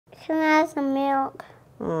Can I have some milk?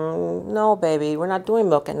 No, baby. We're not doing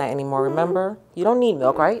milk at night anymore, remember? You don't need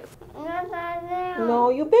milk, right? Yes, I do. No,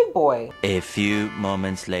 you big boy. A few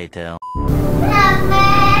moments later. Help me!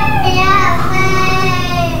 Help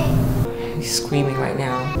me! He's screaming right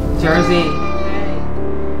now. Jersey.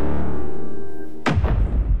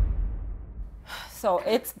 So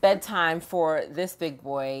it's bedtime for this big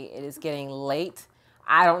boy. It is getting late.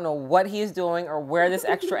 I don't know what he's doing or where this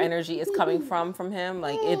extra energy is coming from him.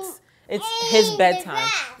 Like it's his bedtime.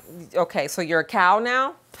 Okay, so you're a cow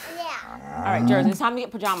now? Yeah. All right, Jersey, it's time to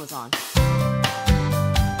get pajamas on.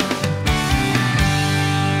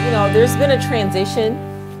 You know, there's been a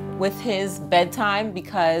transition with his bedtime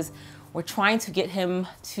because we're trying to get him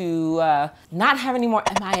to not have any more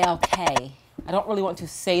MILK. I don't really want to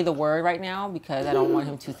say the word right now because I don't want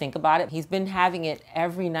him to think about it. He's been having it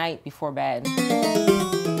every night before bed.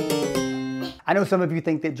 I know some of you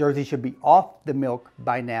think that Jersey should be off the milk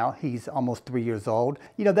by now. He's almost 3 years old.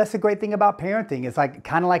 You know, that's the great thing about parenting. It's like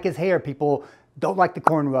kind of like his hair. People don't like the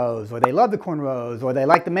cornrows, or they love the cornrows, or they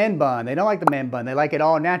like the man bun. They don't like the man bun. They like it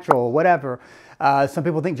all natural, whatever. Some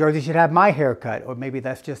people think Jersey should have my haircut, or maybe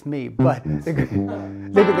that's just me. But the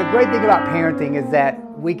great thing about parenting is that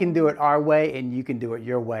we can do it our way and you can do it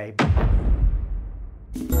your way.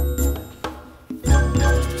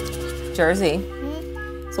 Jersey,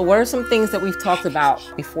 so what are some things that we've talked about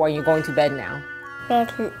before you're going to bed now?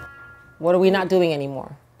 Listen. What are we not doing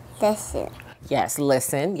anymore? Listen. Yes,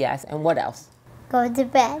 listen, yes. And what else? Go to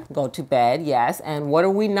bed. Go to bed, yes. And what are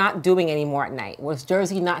we not doing anymore at night? What's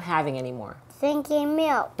Jersey not having anymore? Drinking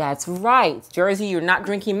milk. That's right. Jersey, you're not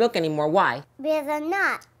drinking milk anymore. Why? Because I'm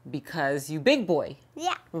not. Because you big boy.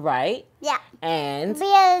 Yeah. Right? Yeah. And?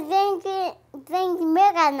 Because drinking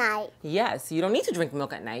milk at night. Yes, you don't need to drink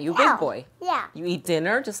milk at night. You're a Yeah. big boy. Yeah. You eat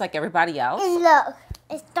dinner just like everybody else. And look,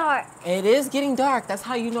 it's dark. It is getting dark. That's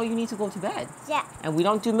how you know you need to go to bed. Yeah. And we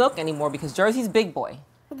don't do milk anymore because Jersey's big boy.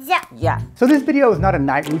 Yeah. Yeah. So this video is not a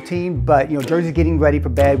night routine, but you know, Jersey's getting ready for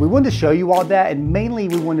bed. We wanted to show you all that, and mainly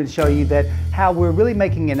we wanted to show you that how we're really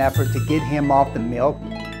making an effort to get him off the milk.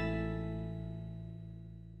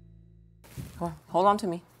 Hold on to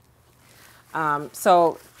me.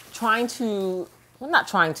 So trying to, well, not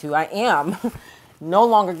trying to, I am no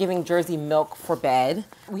longer giving Jersey milk for bed.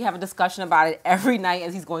 We have a discussion about it every night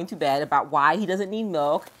as he's going to bed about why he doesn't need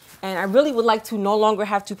milk. And I really would like to no longer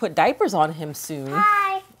have to put diapers on him soon.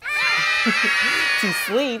 Hi. To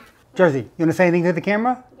sleep. Jersey, you want to say anything to the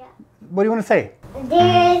camera? Yeah. What do you want to say?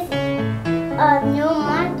 There's a new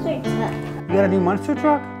monster truck. You got a new monster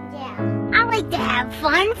truck? Yeah. I like to have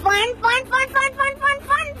fun.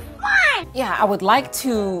 Yeah, I would like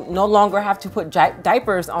to no longer have to put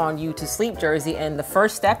diapers on you to sleep, Jersey. And the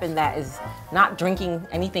first step in that is not drinking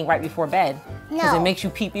anything right before bed. Because No. it makes you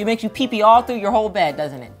pee. It makes you pee all through your whole bed,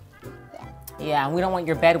 doesn't it? Yeah. Yeah, and we don't want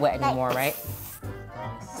your bed wet anymore, right?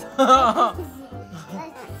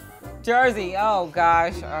 Jersey, oh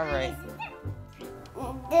gosh, all right.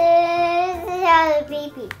 This is how the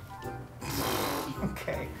pee-pee.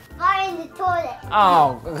 Okay. Or in the toilet.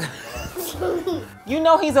 Oh, you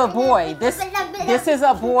know he's a boy. This is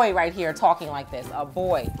a boy right here talking like this. A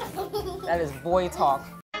boy. That is boy talk.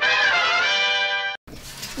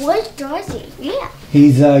 Where's Jersey? Yeah.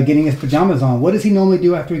 He's getting his pajamas on. What does he normally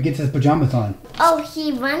do after he gets his pajamas on? Oh,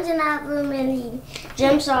 he runs in that room and he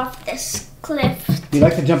jumps off this cliff. You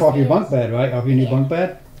like to jump off your bunk bed, right? Off your new bunk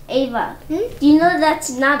bed? Ava, you know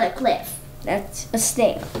that's not a cliff. That's a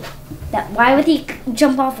stair. Why would he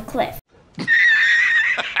jump off a cliff?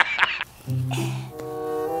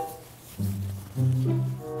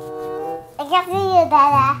 I can see you,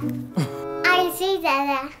 Dada. I can see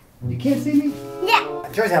Dada. You can't see me? Yeah.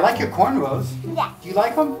 Jersey, I like your cornrows. Yeah. Do you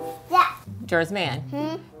like them? Yeah. Jersey man,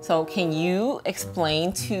 so can you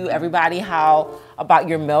explain to everybody about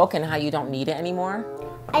your milk and how you don't need it anymore?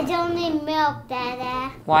 I don't need milk,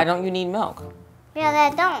 Dada. Why don't you need milk? Because I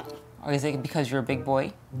don't. Or is it because you're a big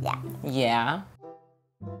boy? Yeah. Yeah.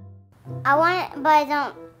 I want it, but I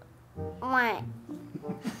don't want it.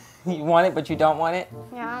 You want it, but you don't want it?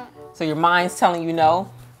 No. So your mind's telling you no,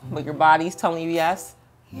 but your body's telling you yes?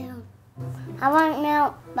 Yeah. I want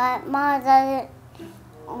milk, but Mom doesn't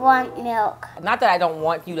want milk. Not that I don't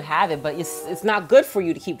want you to have it, but it's not good for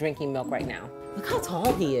you to keep drinking milk right now. Look how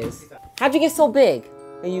tall he is. How'd you get so big?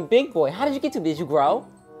 Are you big boy? How did you get to big? Did you grow?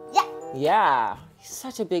 Yeah. Yeah. He's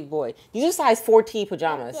such a big boy. These are size 4T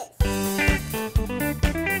pajamas.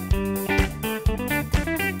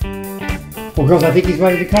 Well, girls, I think he's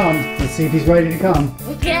ready to come. Let's see if he's ready to come.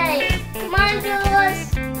 Okay. Come on, Jules.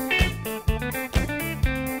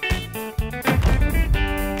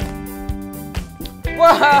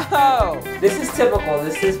 Whoa! This is typical.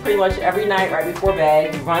 This is pretty much every night right before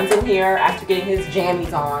bed. He runs in here after getting his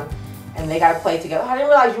jammies on, and they gotta play together. I didn't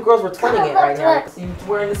realize you girls were twinning it right now. So you're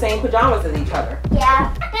wearing the same pajamas as each other.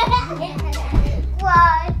 Yeah.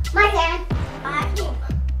 What? My turn.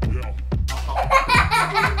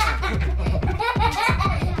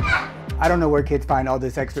 I don't know where kids find all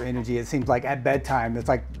this extra energy. It seems like at bedtime, it's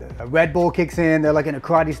like a Red Bull kicks in, they're like in a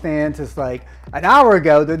karate stance. It's like an hour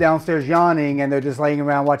ago, they're downstairs yawning and they're just laying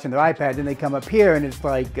around watching their iPad. Then they come up here and it's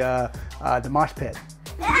like the mosh pit.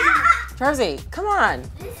 Jersey, come on.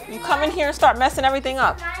 You come in here and start messing everything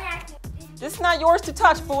up. This is not yours to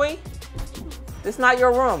touch, boy. This is not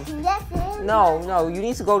your room. No, you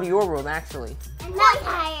need to go to your room, actually. I'm not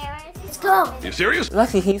tired. Let's go. Are you serious?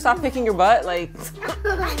 Lexi, can you stop picking your butt? Like.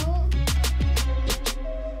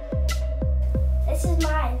 This is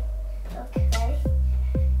mine. Okay, ready?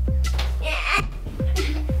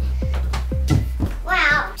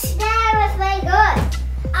 Wow, that was very good.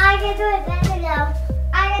 I can do it better now.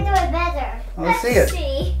 I can do it better. Let's see it.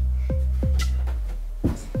 See.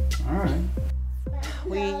 All right.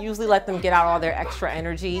 We usually let them get out all their extra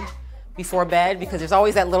energy before bed because there's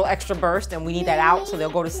always that little extra burst and we need that out so they'll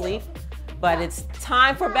go to sleep. But it's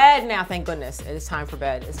time for bed now, thank goodness. It is time for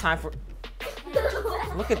bed. It's time for...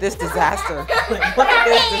 Look at this disaster. Look at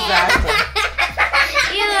this disaster.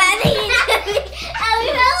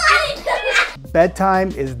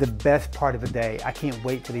 Bedtime is the best part of the day. I can't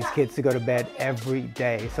wait for these kids to go to bed every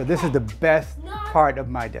day. So this is the best part of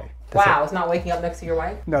my day. Wow, it's not waking up next to your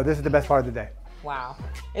wife? No, this is the best part of the day. Wow.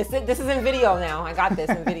 This is in video now. I got this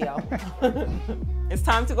in video. It's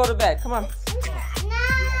time to go to bed. Come on.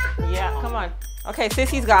 Yeah, come on. Okay,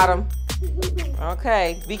 Sissy's got him.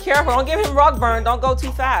 Okay, be careful. Don't give him rug burn. Don't go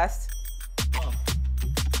too fast.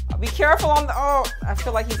 Be careful on the... Oh, I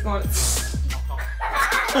feel like he's going...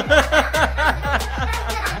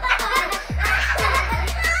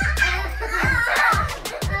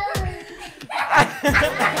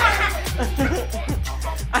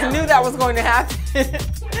 I knew that was going to happen.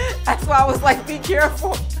 That's why I was like, be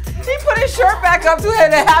careful. He put his shirt back up to it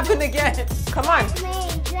and it happened again. Come on.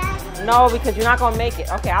 No, because you're not going to make it.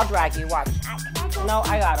 Okay, I'll drag you. Watch. No,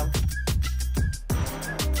 I got him.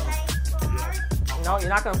 No, you're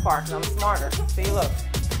not going to park. I'm smarter. See, look.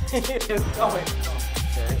 You're just going.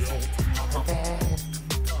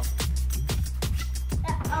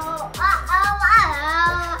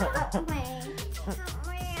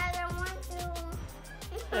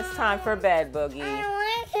 It's time for bed, Boogie.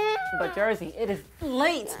 But Jersey, it is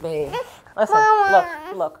late, babe. Listen,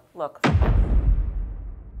 look.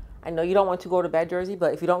 I know you don't want to go to bed, Jersey,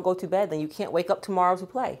 but if you don't go to bed, then you can't wake up tomorrow to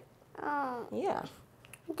play. Oh. Yeah.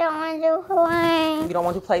 Don't want to play. You don't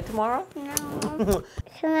want to play tomorrow? No.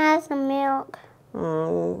 Can I have some milk?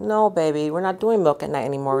 No, baby. We're not doing milk at night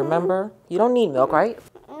anymore, remember? You don't need milk, right?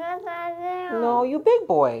 Yes, I do. No, you big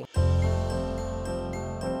boy.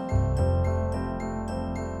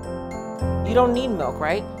 You don't need milk,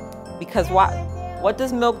 right? Because what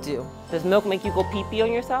does milk do? Does milk make you go pee-pee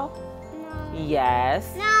on yourself? No. Yes.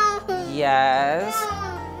 No. Yes.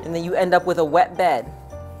 No. And then you end up with a wet bed.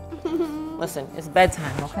 Listen, it's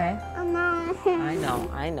bedtime, okay? No.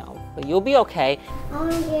 I know. But you'll be okay. Oh,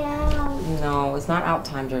 yeah. No, it's not out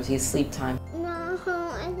time, Jersey. It's sleep time. No, it's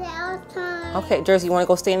out time. Okay, Jersey, you want to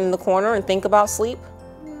go stand in the corner and think about sleep?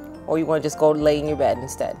 No. Or you want to just go lay in your bed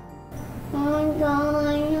instead? I'm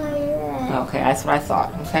going to bed. Okay, that's what I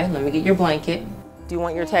thought. Okay, let me get your blanket. Do you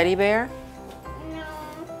want your teddy bear?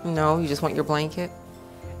 No. No, you just want your blanket?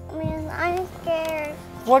 Because I'm scared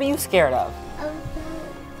What are you scared of? of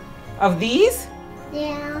Of these?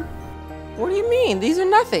 yeah. What do you mean? These are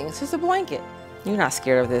nothing. It's just a blanket. You're not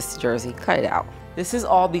scared of this, Jersey. Cut it out. This is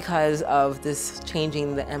all because of this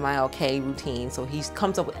changing the MILK routine. So he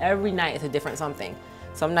comes up with every night it's a different something.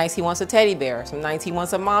 Some nights he wants a teddy bear. Some nights he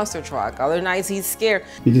wants a monster truck. Other nights he's scared.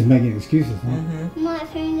 You're just making excuses, huh? I'm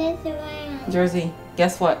not turning this around. Jersey,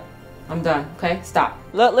 guess what? I'm done, okay? Stop.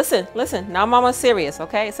 Look, listen. Now Mama's serious,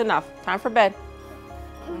 okay? It's enough. Time for bed,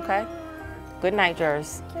 okay? Good night,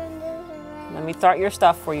 Jers. Turn this around. Let me start your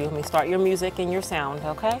stuff for you. Let me start your music and your sound,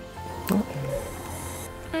 okay?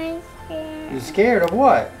 I'm scared You're scared of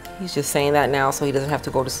what? He's just saying that now so he doesn't have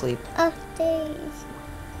to go to sleep. of these.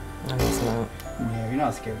 No, he's not. Yeah, you're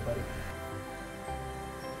not scared, buddy.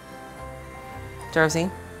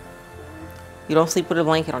 Jersey, you don't sleep with a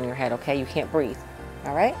blanket on your head, okay? You can't breathe,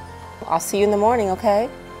 all right? I'll see you in the morning, okay?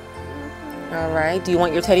 All right. Do you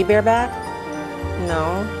want your teddy bear back?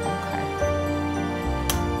 No? Okay.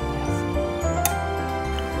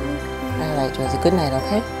 All right, Jersey. Good night,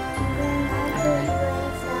 okay?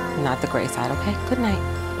 Not the gray side, okay? Good night.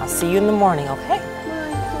 I'll see you in the morning, okay?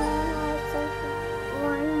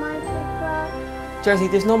 Jersey,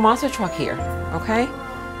 there's no monster truck here, okay?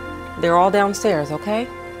 They're all downstairs, okay?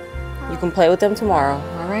 You can play with them tomorrow,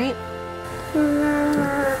 all right?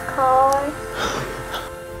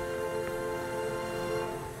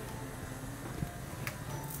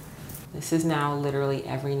 This is now literally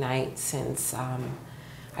every night since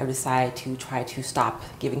I've decided to try to stop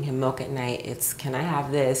giving him milk at night. It's, can I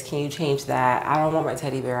have this? Can you change that? I don't want my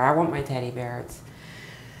teddy bear. I want my teddy bear. It's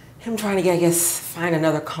him trying to get, I guess, find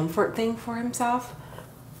another comfort thing for himself.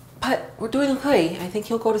 But we're doing okay. I think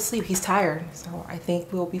he'll go to sleep. He's tired. So I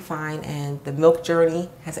think we'll be fine. And the milk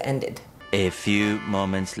journey has ended. A few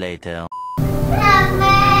moments later.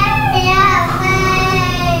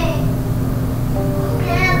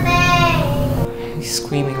 He's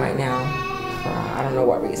screaming right now for I don't know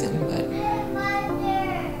what reason, but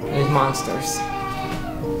there's monsters.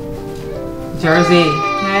 Jersey,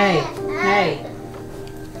 hey, hey.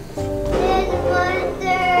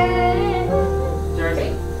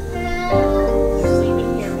 Jersey, you're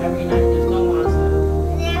sleeping here every night. There's no monster.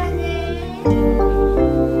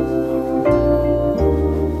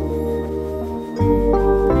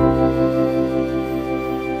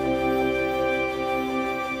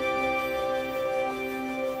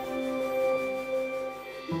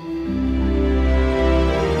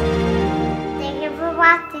 Thank you for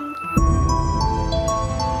watching.